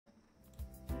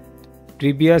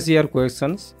previous year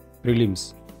questions,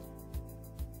 prelims.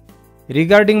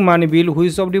 Regarding money bill,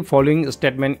 which of the following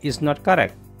statement is not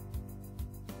correct?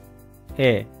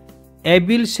 A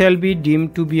bill shall be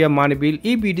deemed to be a money bill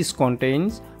if it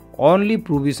contains only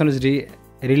provisions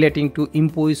relating to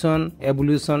imposition,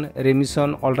 abolition,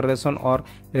 remission, alteration or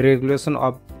regulation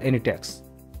of any tax.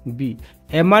 B.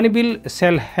 A money bill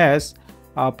shall has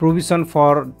a provision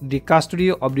for the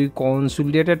custody of the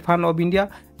Consolidated Fund of India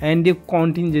and the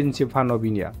Contingency Fund of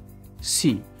India.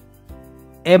 C.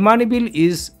 A money bill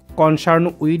is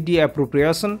concerned with the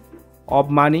appropriation of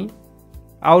money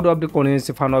out of the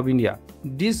Contingency Fund of India.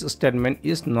 This statement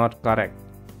is not correct.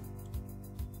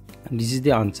 This is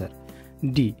the answer.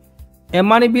 D. A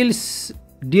money bill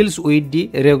deals with the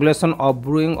regulation of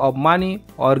borrowing of money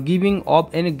or giving of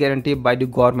any guarantee by the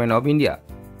government of India.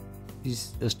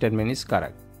 This statement is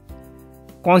correct.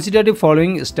 Consider the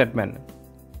following statement.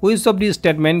 Which of the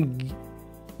statement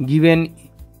given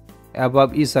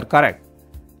above is correct?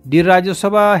 The Rajya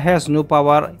Sabha has no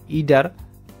power either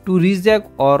to reject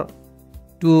or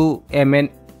to amend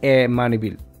a money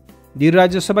bill. The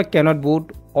Rajya Sabha cannot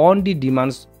vote on the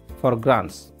demands for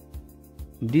grants.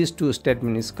 These two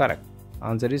statements is correct.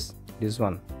 Answer is this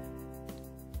one.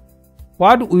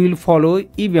 What will follow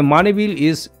if a money bill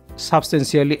is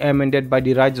substantially amended by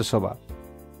the Rajya Sabha?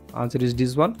 Answer is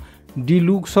this one. The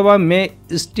Lok Sabha may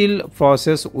still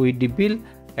process with the bill,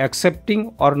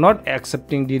 accepting or not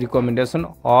accepting the recommendation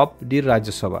of the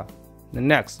Rajya Sabha. The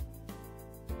next,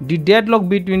 the deadlock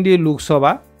between the Lok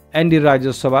Sabha and the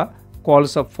Rajya Sabha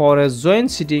calls for a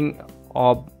joint sitting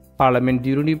of Parliament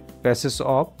during the passage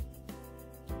of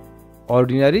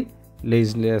ordinary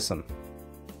legislation.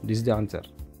 This is the answer.